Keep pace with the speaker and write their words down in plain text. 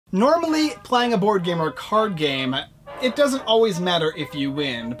Normally, playing a board game or card game, it doesn't always matter if you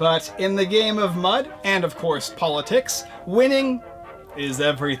win, but in the game of Mud, and of course politics, winning is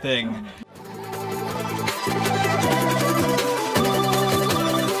everything.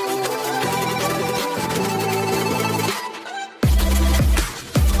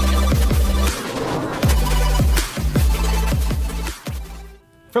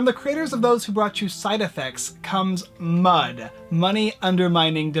 From the creators of those who brought you Side Effects comes Mud, Money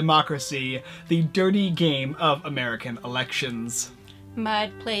Undermining Democracy, the dirty game of American elections. Mud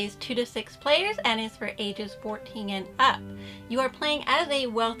plays 2 to 6 players and is for ages 14 and up. You are playing as a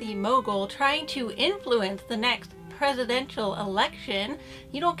wealthy mogul trying to influence the next presidential election.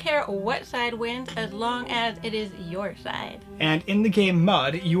 You don't care what side wins as long as it is your side. And in the game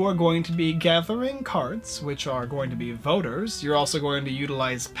Mud, you are going to be gathering cards, which are going to be voters. You're also going to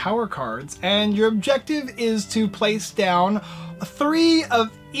utilize power cards, and your objective is to place down 3 of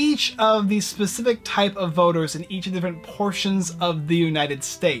each of the specific type of voters in each of the different portions of the United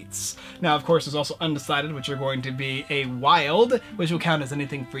States. Now, of course, there's also undecided, which are going to be a wild, which will count as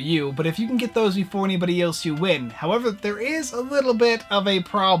anything for you, but if you can get those before anybody else, you win. However, there is a little bit of a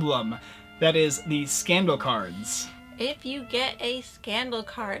problem. That is the scandal cards. If you get a scandal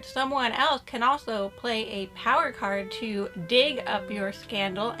card, someone else can also play a power card to dig up your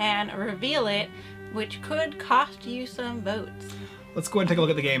scandal and reveal it, which could cost you some votes. Let's go ahead and take a look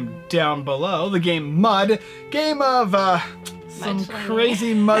at the game down below. The game Mud, game of some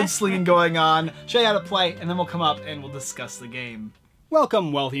crazy mudslinging going on. Show you how to play, and then we'll come up and we'll discuss the game.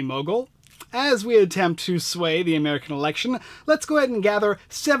 Welcome, Wealthy Mogul. As we attempt to sway the American election, let's go ahead and gather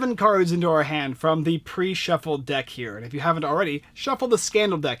 7 cards into our hand from the pre-shuffled deck here. And if you haven't already, shuffle the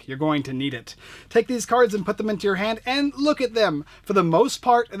Scandal deck. You're going to need it. Take these cards and put them into your hand and look at them. For the most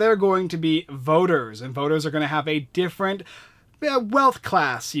part, they're going to be voters, and voters are going to have a different wealth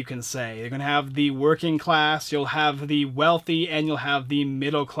class, you can say. You're going to have the working class, you'll have the wealthy, and you'll have the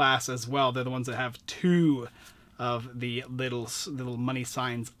middle class as well. They're the ones that have 2 of the little money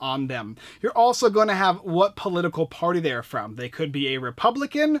signs on them. You're also going to have what political party they're from. They could be a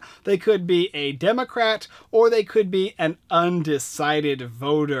Republican, they could be a Democrat, or they could be an undecided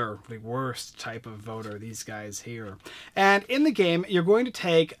voter. The worst type of voter, these guys here. And in the game, you're going to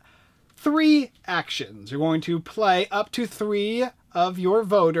take 3 actions. You're going to play up to 3 of your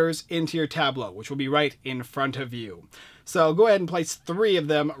voters into your tableau, which will be right in front of you. So go ahead and place 3 of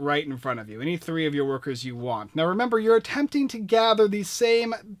them right in front of you. Any 3 of your workers you want. Now remember, you're attempting to gather the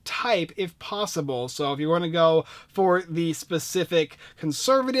same type if possible. So if you want to go for the specific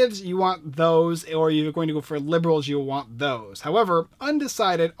conservatives, you want those, or you're going to go for liberals, you want those. However,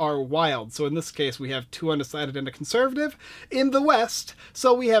 undecided are wild. So in this case, we have 2 undecided and a conservative in the West.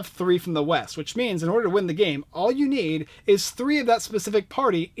 So we have 3 from the West, which means in order to win the game, all you need is 3 of that specific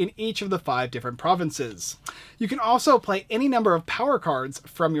party in each of the 5 different provinces. You can also play any number of power cards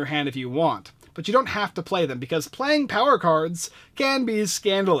from your hand if you want, but you don't have to play them because playing power cards can be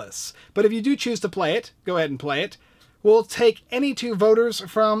scandalous. But if you do choose to play it, go ahead and play it. We'll take any 2 voters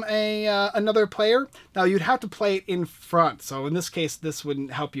from another player. Now you'd have to play it in front, so in this case this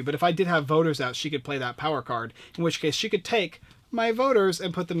wouldn't help you, but if I did have voters out, she could play that power card, in which case she could take my voters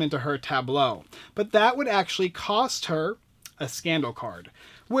and put them into her tableau. But that would actually cost her a scandal card,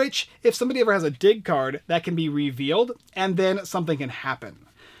 which, if somebody ever has a dig card, that can be revealed, and then something can happen.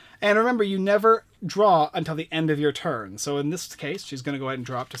 And remember, you never draw until the end of your turn. So in this case, she's going to go ahead and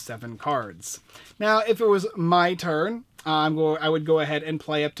draw up to 7 cards. Now, if it was my turn, I would go ahead and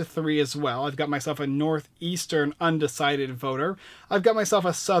play up to 3 as well. I've got myself a northeastern undecided voter. I've got myself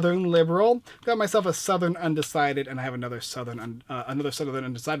a southern liberal. I've got myself a southern undecided, and I have another southern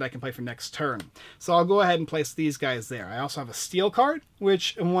undecided I can play for next turn. So I'll go ahead and place these guys there. I also have a steel card,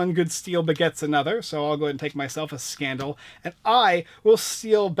 which one good steal begets another. So I'll go ahead and take myself a scandal, and I will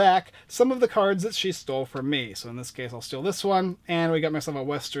steal back some of the cards that she stole from me. So in this case, I'll steal this one, and we got myself a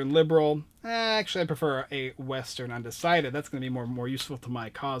western liberal. Actually, I prefer a western undecided. That's going to be more useful to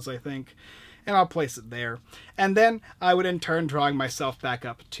my cause, I think. And I'll place it there. And then I would in turn drawing myself back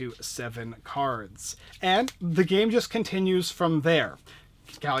up to 7 cards. And the game just continues from there.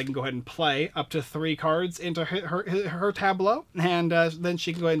 Calli can go ahead and play up to 3 cards into her tableau, and then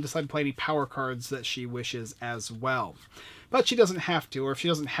she can go ahead and decide to play any power cards that she wishes as well. But she doesn't have to, or if she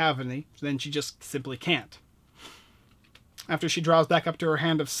doesn't have any, then she just simply can't. After she draws back up to her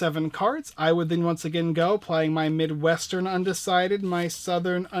hand of 7 cards, I would then once again go, playing my Midwestern undecided, my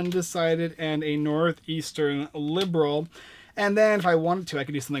Southern undecided, and a Northeastern liberal. And then if I wanted to, I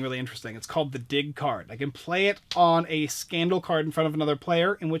could do something really interesting. It's called the dig card. I can play it on a scandal card in front of another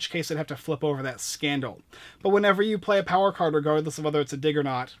player, in which case I'd have to flip over that scandal. But whenever you play a power card, regardless of whether it's a dig or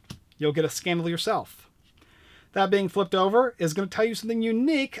not, you'll get a scandal yourself. That being flipped over is going to tell you something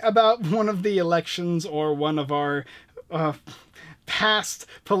unique about one of the elections or one of our past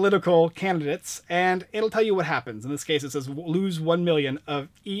political candidates, and it'll tell you what happens. In this case, it says lose 1 million of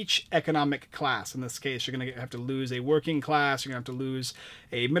each economic class. In this case, you're going to have to lose a working class, you're going to have to lose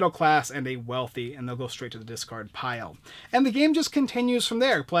a middle class, and a wealthy, and they'll go straight to the discard pile. And the game just continues from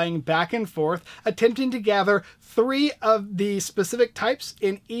there, playing back and forth, attempting to gather 3 of the specific types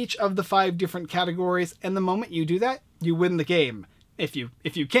in each of the 5 different categories, and the moment you do that, you win the game. If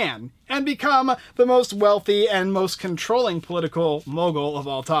you can, and become the most wealthy and most controlling political mogul of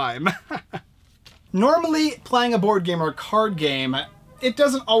all time. Normally, playing a board game or card game, it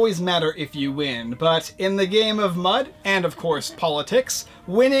doesn't always matter if you win, but in the game of Mud, and of course politics,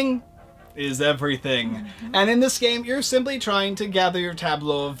 winning is everything. And in this game, you're simply trying to gather your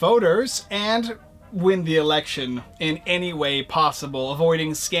tableau of voters and win the election in any way possible,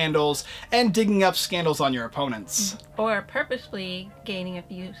 avoiding scandals and digging up scandals on your opponents. Or purposefully gaining a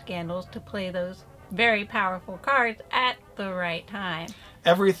few scandals to play those very powerful cards at the right time.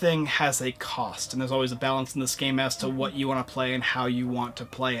 Everything has a cost, and there's always a balance in this game as to what you want to play and how you want to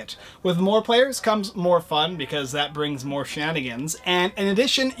play it. With more players comes more fun, because that brings more shenanigans, and in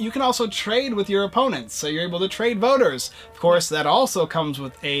addition, you can also trade with your opponents, so you're able to trade voters. Of course, that also comes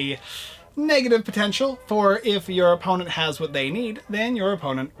with a negative potential, for if your opponent has what they need, then your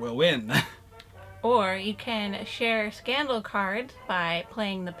opponent will win. Or you can share scandal cards by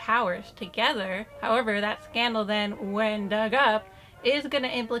playing the powers together. However, that scandal then, when dug up, is going to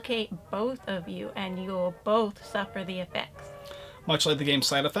implicate both of you, and you will both suffer the effects. Much like the game's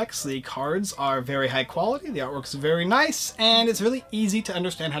side effects, the cards are very high quality, the artwork's very nice, and it's really easy to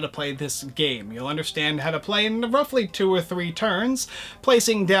understand how to play this game. You'll understand how to play in roughly 2 or 3 turns,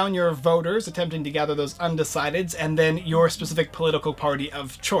 placing down your voters, attempting to gather those undecideds, and then your specific political party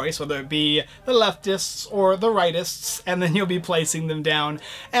of choice, whether it be the leftists or the rightists, and then you'll be placing them down.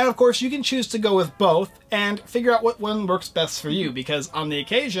 And of course, you can choose to go with both and figure out what one works best for you, because on the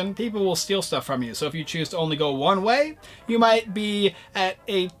occasion, people will steal stuff from you. So if you choose to only go one way, you might be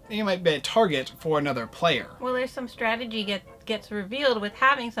a target for another player. Well, there's some strategy gets revealed with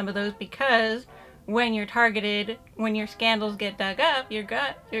having some of those, because when you're targeted, when your scandals get dug up, you're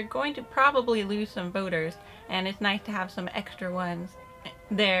going to probably lose some voters, and it's nice to have some extra ones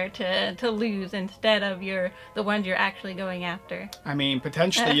there to lose instead of the ones you're actually going after. I mean,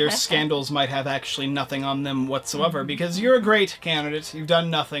 potentially your scandals might have actually nothing on them whatsoever, because you're a great candidate, you've done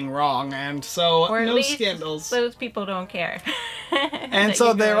nothing wrong, and so or no at least scandals. Those people don't care. And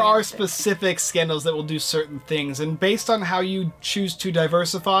so there are specific scandals that will do certain things, and based on how you choose to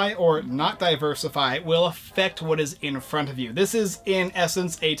diversify or not diversify will affect what is in front of you. This is, in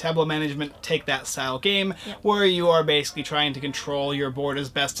essence, a tableau management take-that style game, where you are basically trying to control your board as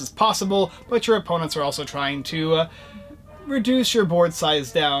best as possible, but your opponents are also trying to reduce your board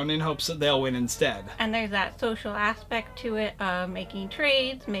size down in hopes that they'll win instead. And there's that social aspect to it of making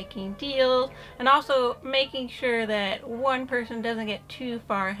trades, making deals, and also making sure that one person doesn't get too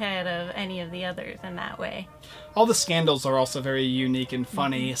far ahead of any of the others in that way. All the scandals are also very unique and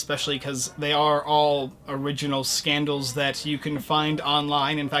funny, especially because they are all original scandals that you can find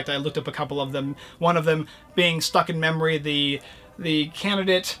online. In fact, I looked up a couple of them, one of them being stuck in memory, the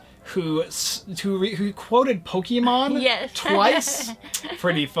candidate who quoted Pokemon twice.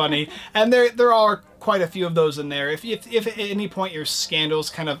 Pretty funny. And there are quite a few of those in there. If at any point your scandals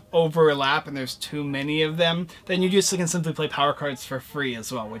kind of overlap and there's too many of them, then you just can simply play power cards for free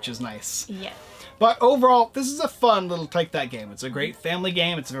as well, which is nice. Yes. But overall, this is a fun little take-that game. It's a great family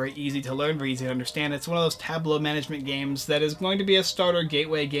game. It's very easy to learn, very easy to understand. It's one of those tableau management games that is going to be a starter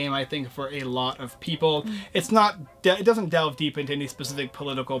gateway game, I think, for a lot of people. It's not, it doesn't delve deep into any specific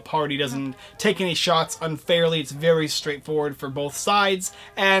political party, doesn't take any shots unfairly. It's very straightforward for both sides,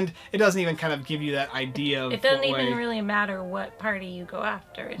 and it doesn't even kind of give you that idea of it doesn't even really matter what party you go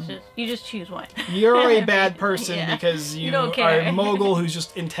after. It's just, you just choose one. You're a bad person because you don't are care. a mogul who's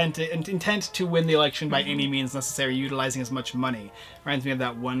just intent to win the election by any means necessary, utilizing as much money. Reminds me of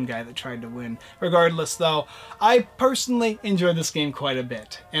that one guy that tried to win. Regardless, though, I personally enjoyed this game quite a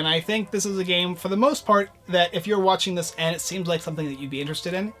bit, and I think this is a game, for the most part, that if you're watching this and it seems like something that you'd be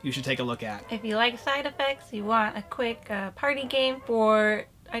interested in, you should take a look at. If you like side effects, you want a quick party game for,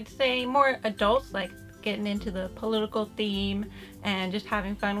 I'd say, more adults, like getting into the political theme and just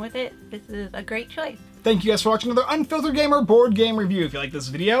having fun with it, this is a great choice. Thank you guys for watching another Unfiltered Gamer board game review. If you like this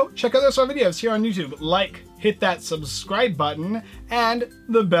video, check out the rest of our videos here on YouTube. Like, hit that subscribe button, and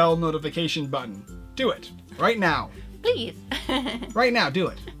the bell notification button. Do it. Right now. Please. Right now, do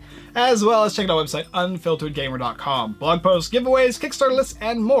it. As well as check out our website, unfilteredgamer.com. Blog posts, giveaways, Kickstarter lists,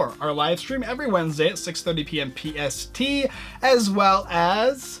 and more. Our live stream every Wednesday at 6:30 p.m. PST, as well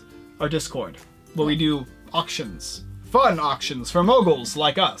as our Discord, where we do auctions. Fun auctions for moguls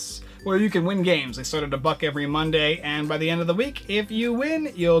like us, where you can win games. They start at $1 every Monday, and by the end of the week, if you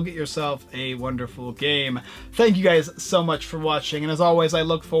win, you'll get yourself a wonderful game. Thank you guys so much for watching, and as always, I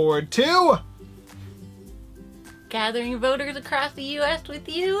look forward to gathering voters across the U.S. with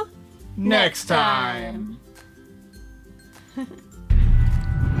you next time.